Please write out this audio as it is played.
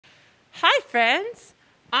friends.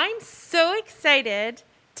 I'm so excited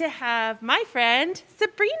to have my friend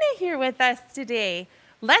Sabrina here with us today.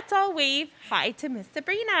 Let's all wave hi to Miss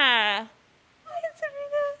Sabrina. Hi,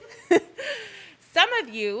 Sabrina. Some of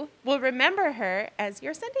you will remember her as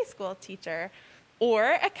your Sunday school teacher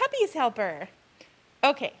or a Cubbies helper.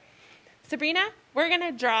 Okay, Sabrina, we're going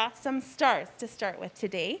to draw some stars to start with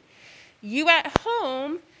today. You at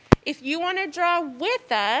home, if you want to draw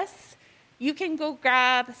with us, you can go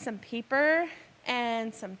grab some paper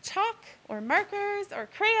and some chalk or markers or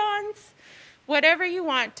crayons, whatever you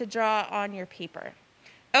want to draw on your paper.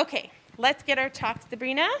 Okay, let's get our chalk,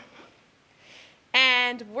 Sabrina.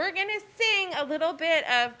 And we're going to sing a little bit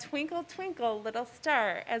of Twinkle, Twinkle, Little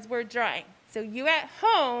Star as we're drawing. So you at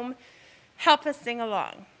home, help us sing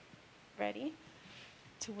along. Ready?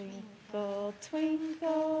 Twinkle,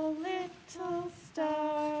 twinkle, little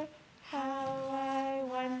star, how I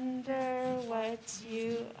wonder what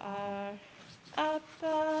you are. Up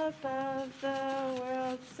above the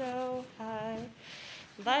world so high,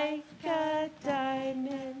 like a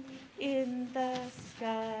diamond in the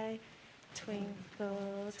sky.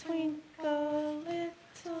 Twinkle, twinkle,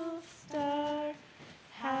 little star,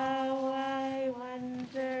 how I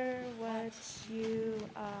wonder what you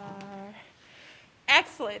are.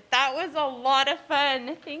 Excellent. That was a lot of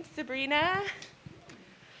fun. Thanks, Sabrina.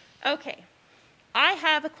 Okay, I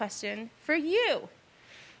have a question for you.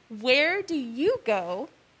 Where do you go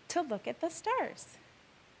to look at the stars?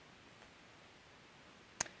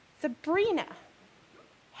 Sabrina,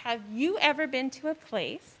 have you ever been to a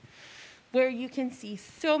place where you can see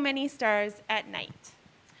so many stars at night?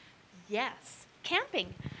 Yes,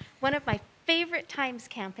 camping. One of my favorite times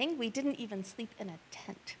camping, we didn't even sleep in a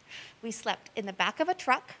tent. We slept in the back of a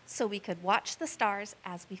truck so we could watch the stars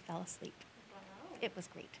as we fell asleep. Wow. It was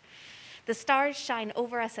great. The stars shine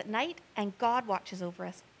over us at night, and God watches over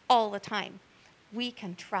us all the time. We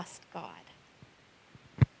can trust God.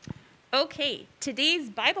 Okay, today's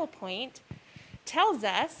Bible point tells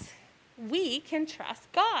us we can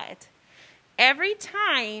trust God. Every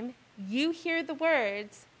time you hear the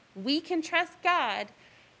words, we can trust God,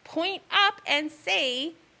 point up and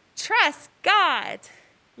say, trust God.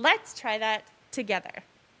 Let's try that together.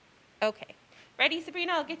 Okay. Ready,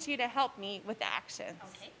 Sabrina? I'll get you to help me with the actions.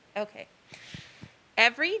 Okay.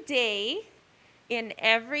 Every day, in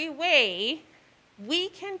every way, we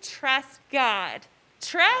can trust God.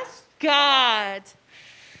 Trust God.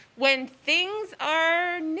 When things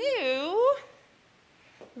are new,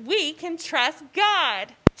 we can trust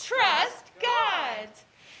God. Trust God.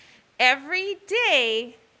 Every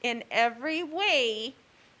day, in every way,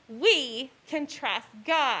 we can trust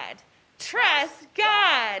God. Trust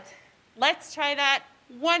God. Let's try that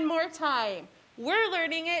one more time. We're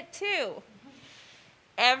learning it too.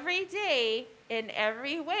 Every day, in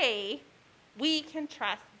every way, we can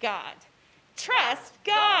trust God. Trust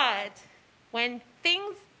God. When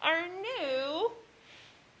things are new,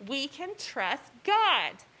 we can trust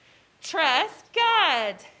God. Trust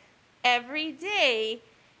God. Every day,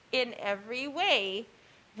 in every way,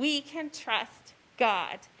 we can trust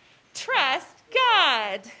God. Trust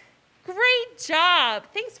God. Great job.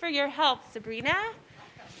 Thanks for your help, Sabrina.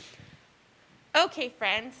 Okay,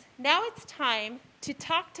 friends, now it's time to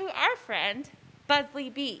talk to our friend,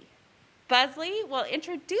 Buzzley B. Buzzley will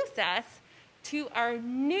introduce us to our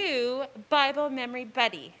new Bible memory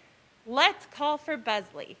buddy. Let's call for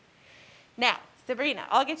Buzzley. Now, Sabrina,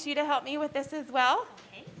 I'll get you to help me with this as well.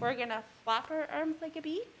 Okay. We're going to flap our arms like a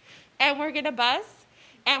bee, and we're going to buzz,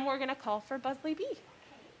 and we're going to call for Buzzley B. Okay.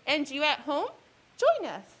 And you at home, join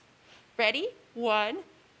us. Ready? 1,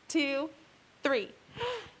 2, 3.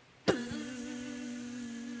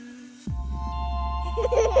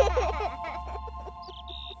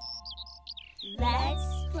 Let's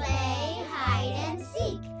play hide and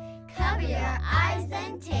seek. Cover your eyes,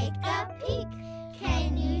 then take a peek.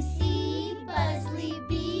 Can you see Buzzley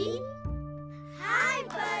B? Hi,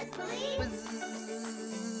 Buzzley.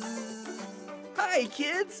 Hi,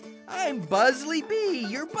 kids. I'm Buzzley B,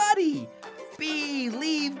 your buddy.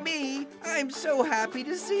 Believe me, I'm so happy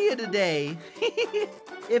to see you today.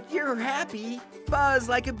 If you're happy, buzz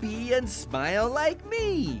like a bee and smile like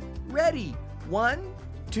me. Ready? 1,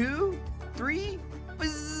 2, 3,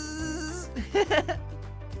 buzz.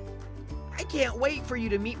 I can't wait for you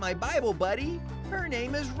to meet my Bible buddy. Her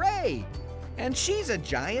name is Ray, and she's a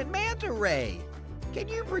giant manta ray. Can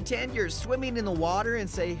you pretend you're swimming in the water and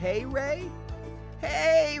say, "Hey, Ray"?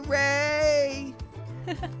 Hey, Ray!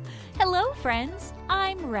 Hello, friends.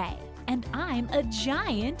 I'm Ray, and I'm a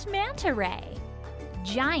giant manta ray.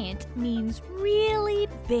 Giant means really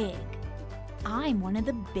big. I'm one of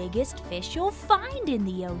the biggest fish you'll find in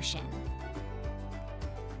the ocean.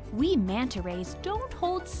 We manta rays don't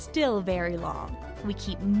hold still very long. We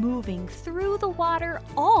keep moving through the water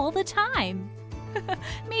all the time.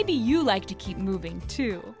 Maybe you like to keep moving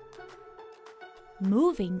too.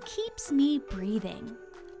 Moving keeps me breathing.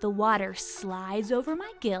 The water slides over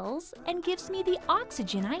my gills and gives me the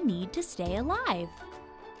oxygen I need to stay alive.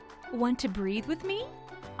 Want to breathe with me?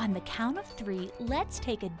 On the count of 3, let's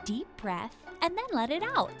take a deep breath and then let it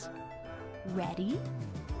out. Ready?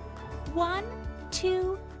 1,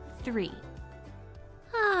 2, 3.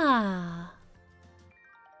 Ah.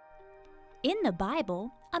 In the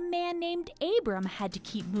Bible, a man named Abram had to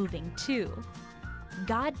keep moving too.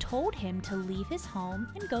 God told him to leave his home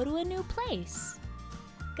and go to a new place.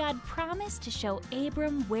 God promised to show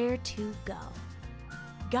Abram where to go.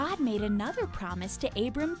 God made another promise to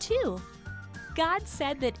Abram too. God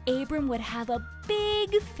said that Abram would have a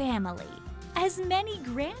big family, as many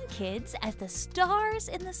grandkids as the stars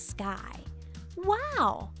in the sky.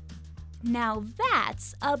 Wow! Now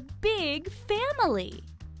that's a big family.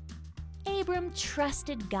 Abram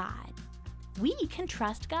trusted God. We can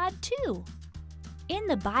trust God too. In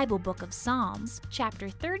the Bible book of Psalms, chapter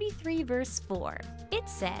 33, verse 4, it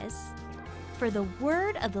says, "For the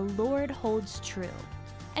word of the Lord holds true,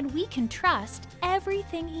 and we can trust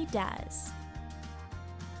everything He does."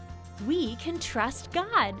 We can trust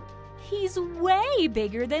God. He's way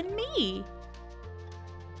bigger than me.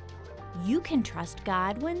 You can trust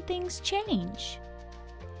God when things change.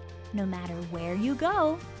 No matter where you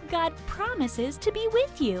go, God promises to be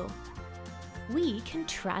with you. We can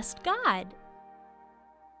trust God.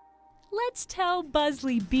 Let's tell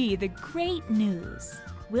Buzzly Bee the great news.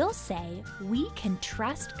 We'll say we can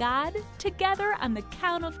trust God together on the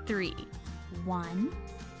count of 3. 1,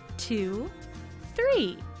 2,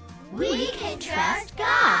 3. We can trust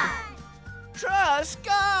God. Trust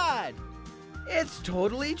God! It's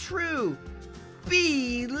totally true.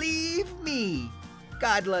 Believe me.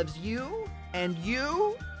 God loves you, and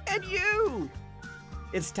you, and you.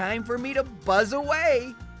 It's time for me to buzz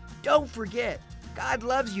away. Don't forget, God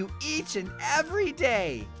loves you each and every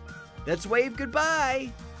day. Let's wave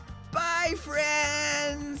goodbye. Bye,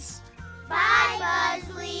 friends. Bye,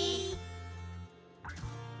 Buzzly.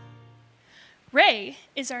 Ray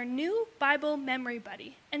is our new Bible memory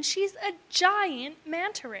buddy, and she's a giant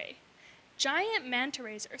manta ray. Giant manta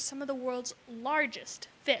rays are some of the world's largest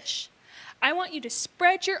fish. I want you to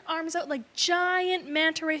spread your arms out like giant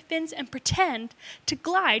manta ray fins and pretend to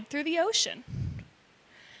glide through the ocean.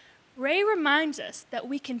 Ray reminds us that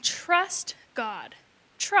we can trust God.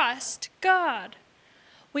 Trust God.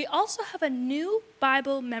 We also have a new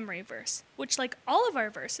Bible memory verse, which, like all of our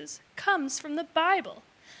verses, comes from the Bible.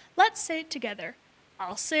 Let's say it together.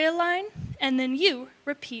 I'll say a line, and then you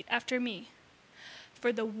repeat after me.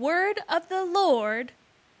 For the word of the Lord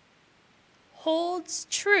holds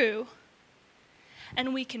true,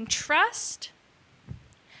 and we can trust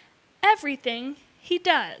everything He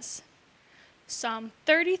does. Psalm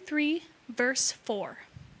 33, verse 4.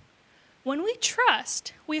 When we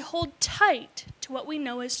trust, we hold tight to what we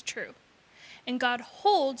know is true, and God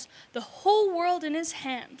holds the whole world in His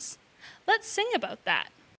hands. Let's sing about that.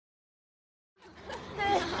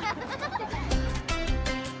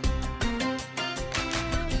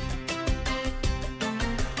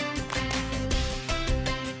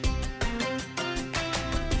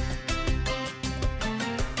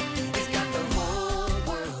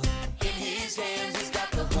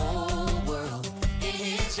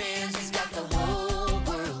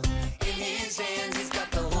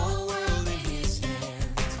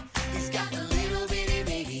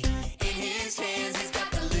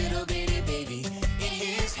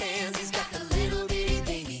 He's got the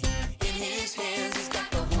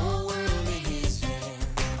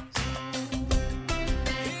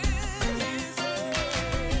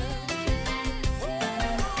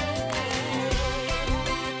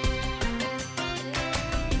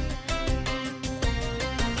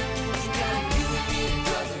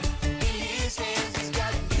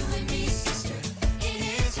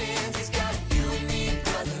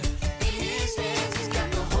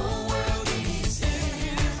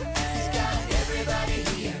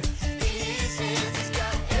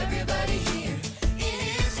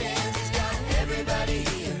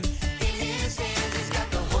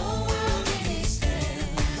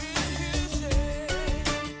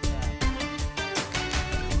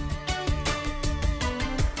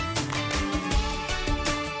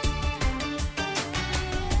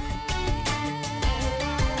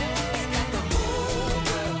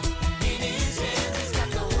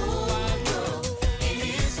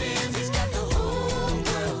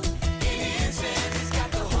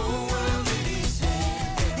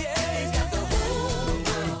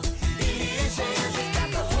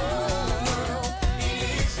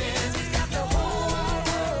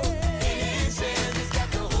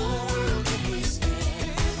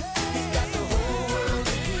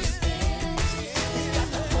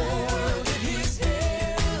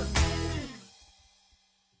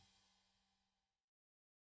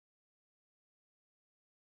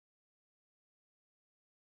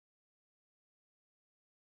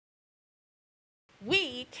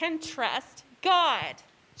we can trust God.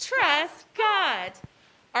 Trust God.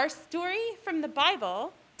 Our story from the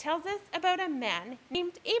Bible tells us about a man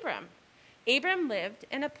named Abram. Abram lived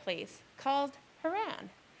in a place called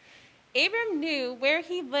Haran. Abram knew where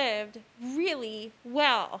he lived really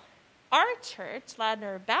well. Our church,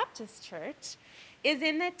 Ladner Baptist Church, is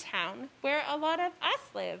in the town where a lot of us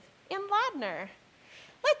live, in Ladner.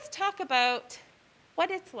 Let's talk about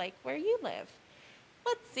what it's like where you live.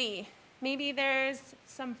 Let's see, maybe there's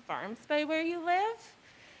some farms by where you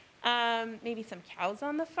live, maybe some cows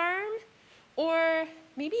on the farm, or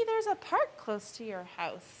maybe there's a park close to your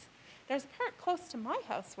house. There's a park close to my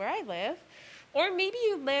house where I live, or maybe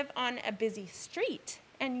you live on a busy street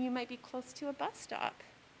and you might be close to a bus stop.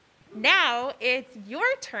 Now it's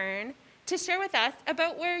your turn to share with us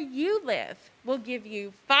about where you live. We'll give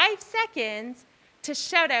you 5 seconds to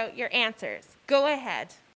shout out your answers. Go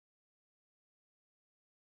ahead.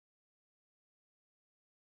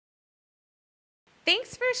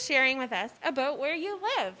 Thanks for sharing with us about where you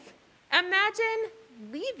live. Imagine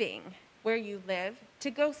leaving where you live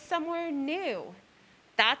to go somewhere new.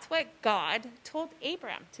 That's what God told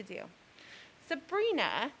Abram to do.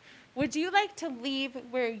 Sabrina, would you like to leave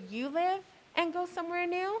where you live and go somewhere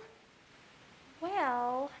new?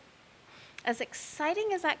 Well, as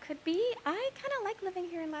exciting as that could be, I kind of like living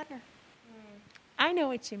here in Ladner. I know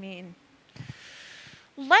what you mean.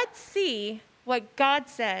 Let's see what God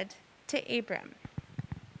said to Abram.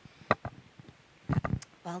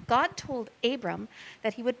 Well, God told Abram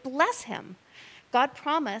that he would bless him. God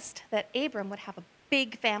promised that Abram would have a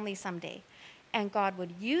big family someday, and God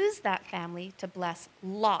would use that family to bless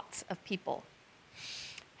lots of people.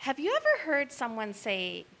 Have you ever heard someone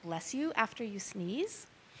say, bless you, after you sneeze?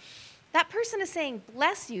 That person is saying,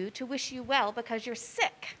 bless you, to wish you well because you're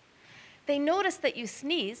sick. They notice that you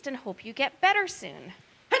sneezed and hope you get better soon.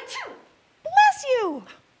 Bless you!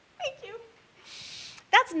 Thank you.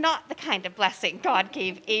 That's not the kind of blessing God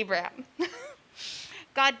gave Abram.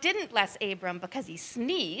 God didn't bless Abram because he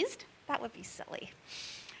sneezed. That would be silly.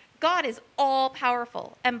 God is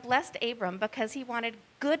all-powerful and blessed Abram because he wanted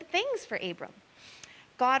good things for Abram.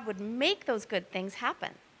 God would make those good things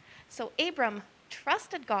happen. So Abram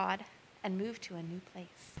trusted God and moved to a new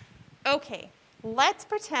place. Okay, let's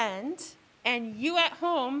pretend, and you at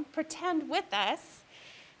home pretend with us,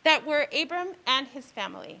 that we're Abram and his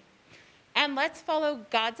family. And let's follow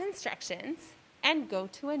God's instructions and go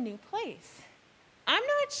to a new place. I'm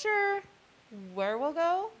not sure where we'll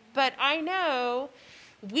go, but I know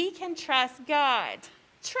we can trust God.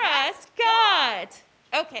 Trust God.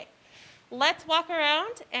 Okay, let's walk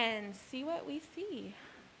around and see what we see.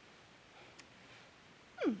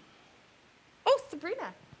 Oh,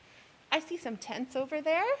 Sabrina, I see some tents over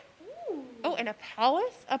there. Ooh. Oh, and a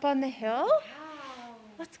palace up on the hill. Wow.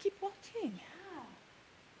 Let's keep walking.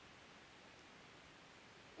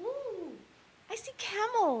 Ooh, I see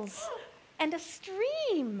camels and a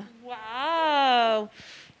stream. Wow.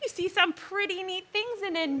 You see some pretty neat things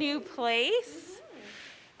in a new place.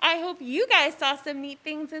 I hope you guys saw some neat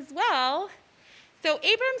things as well. So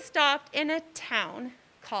Abram stopped in a town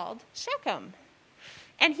called Shechem,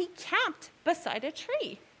 and he camped beside a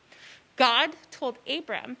tree. God told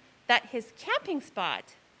Abram that his camping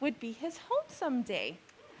spot would be his home someday.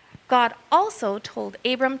 God also told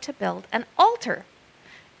Abram to build an altar.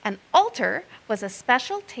 An altar was a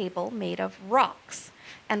special table made of rocks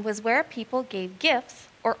and was where people gave gifts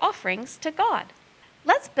or offerings to God.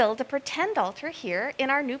 Let's build a pretend altar here in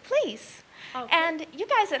our new place. Okay. And you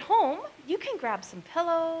guys at home, you can grab some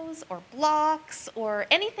pillows or blocks or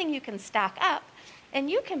anything you can stack up, and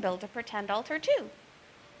you can build a pretend altar too.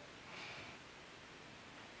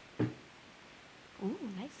 Ooh,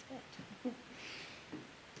 nice fit.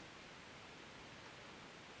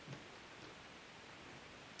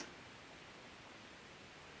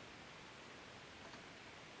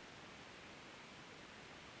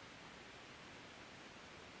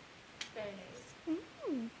 Very nice.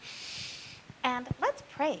 And let's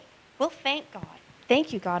pray. We'll thank God.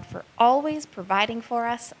 Thank you, God, for always providing for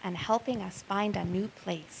us and helping us find a new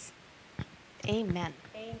place. Amen.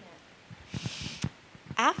 Amen.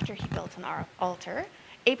 After he built an altar,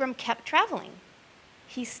 Abram kept traveling.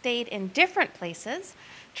 He stayed in different places,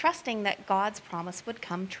 trusting that God's promise would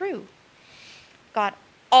come true. God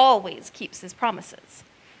always keeps his promises.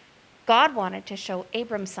 God wanted to show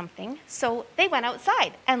Abram something, so they went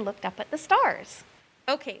outside and looked up at the stars.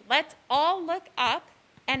 Okay, let's all look up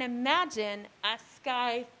and imagine a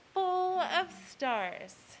sky full of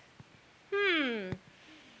stars.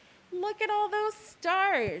 Look at all those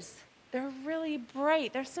stars. They're really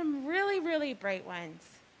bright. There's some really, really bright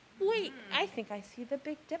ones. Wait, I think I see the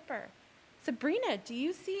Big Dipper. Sabrina, do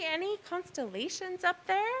you see any constellations up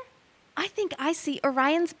there? I think I see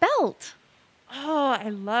Orion's belt. Oh, I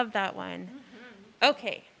love that one.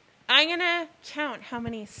 Okay, I'm going to count how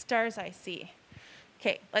many stars I see.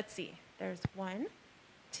 Okay, let's see. There's 1,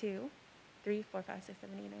 2, 3, 4, 5, 6,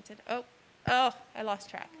 7, 8, 9, 10. Oh, I lost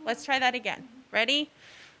track. Let's try that again. Ready?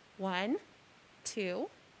 1, 2,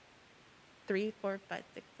 3, 4, 5,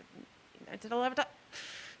 6, 7, 8, 9, 10, 11, 12.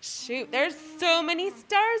 Shoot, there's so many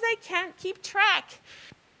stars I can't keep track.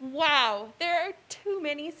 Wow, there are too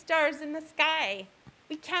many stars in the sky.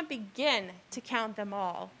 We can't begin to count them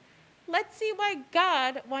all. Let's see why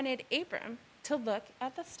God wanted Abram to look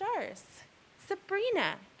at the stars.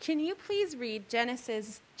 Sabrina, can you please read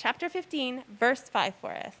Genesis chapter 15, verse 5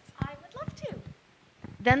 for us? I would love to.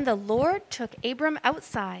 Then the Lord took Abram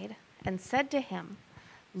outside and said to him,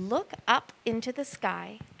 "Look up into the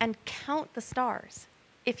sky and count the stars,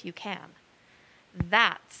 if you can.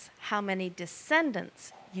 That's how many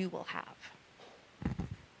descendants you will have."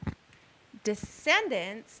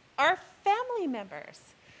 Descendants are family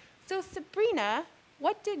members. So Sabrina,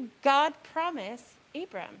 what did God promise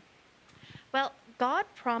Abram? Well, God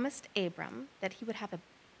promised Abram that he would have a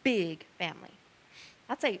big family.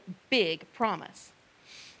 That's a big promise.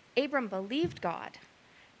 Abram believed God.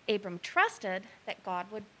 Abram trusted that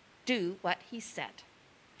God would do what he said.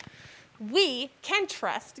 We can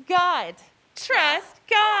trust God. Trust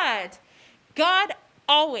God. God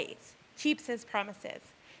always keeps his promises.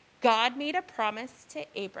 God made a promise to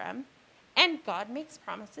Abram, and God makes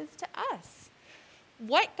promises to us.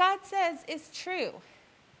 What God says is true.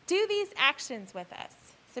 Do these actions with us.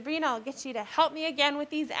 Sabrina, I'll get you to help me again with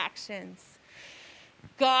these actions.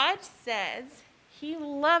 God says he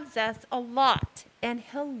loves us a lot, and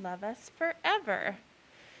he'll love us forever.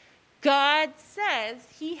 God says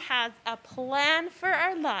he has a plan for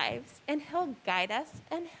our lives, and he'll guide us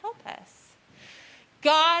and help us.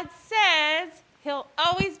 God says he'll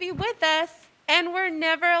always be with us, and we're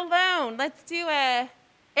never alone. Let's do a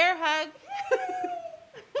air hug.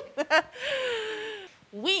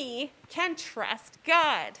 We can trust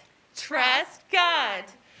God. Trust God.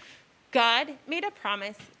 God made a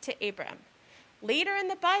promise to Abram. Later in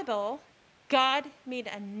the Bible, God made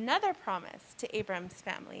another promise to Abram's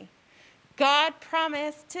family. God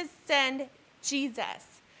promised to send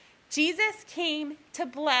Jesus. Jesus came to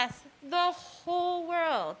bless the whole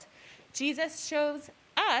world. Jesus shows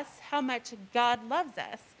us how much God loves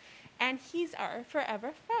us, and he's our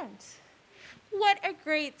forever friend. What a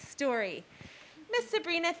great story. Miss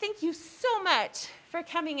Sabrina, thank you so much for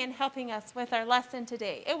coming and helping us with our lesson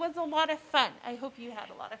today. It was a lot of fun. I hope you had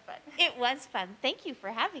a lot of fun. It was fun. Thank you for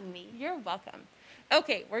having me. You're welcome.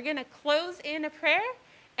 Okay, we're going to close in a prayer,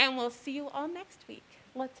 and we'll see you all next week.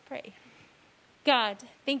 Let's pray. God,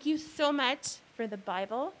 thank you so much for the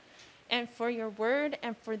Bible and for your word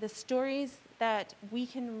and for the stories that we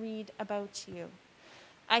can read about you.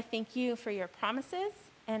 I thank you for your promises,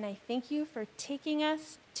 and I thank you for taking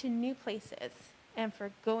us to new places and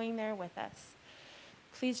for going there with us.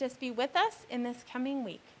 Please just be with us in this coming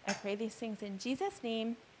week. I pray these things in Jesus'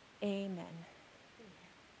 name. Amen.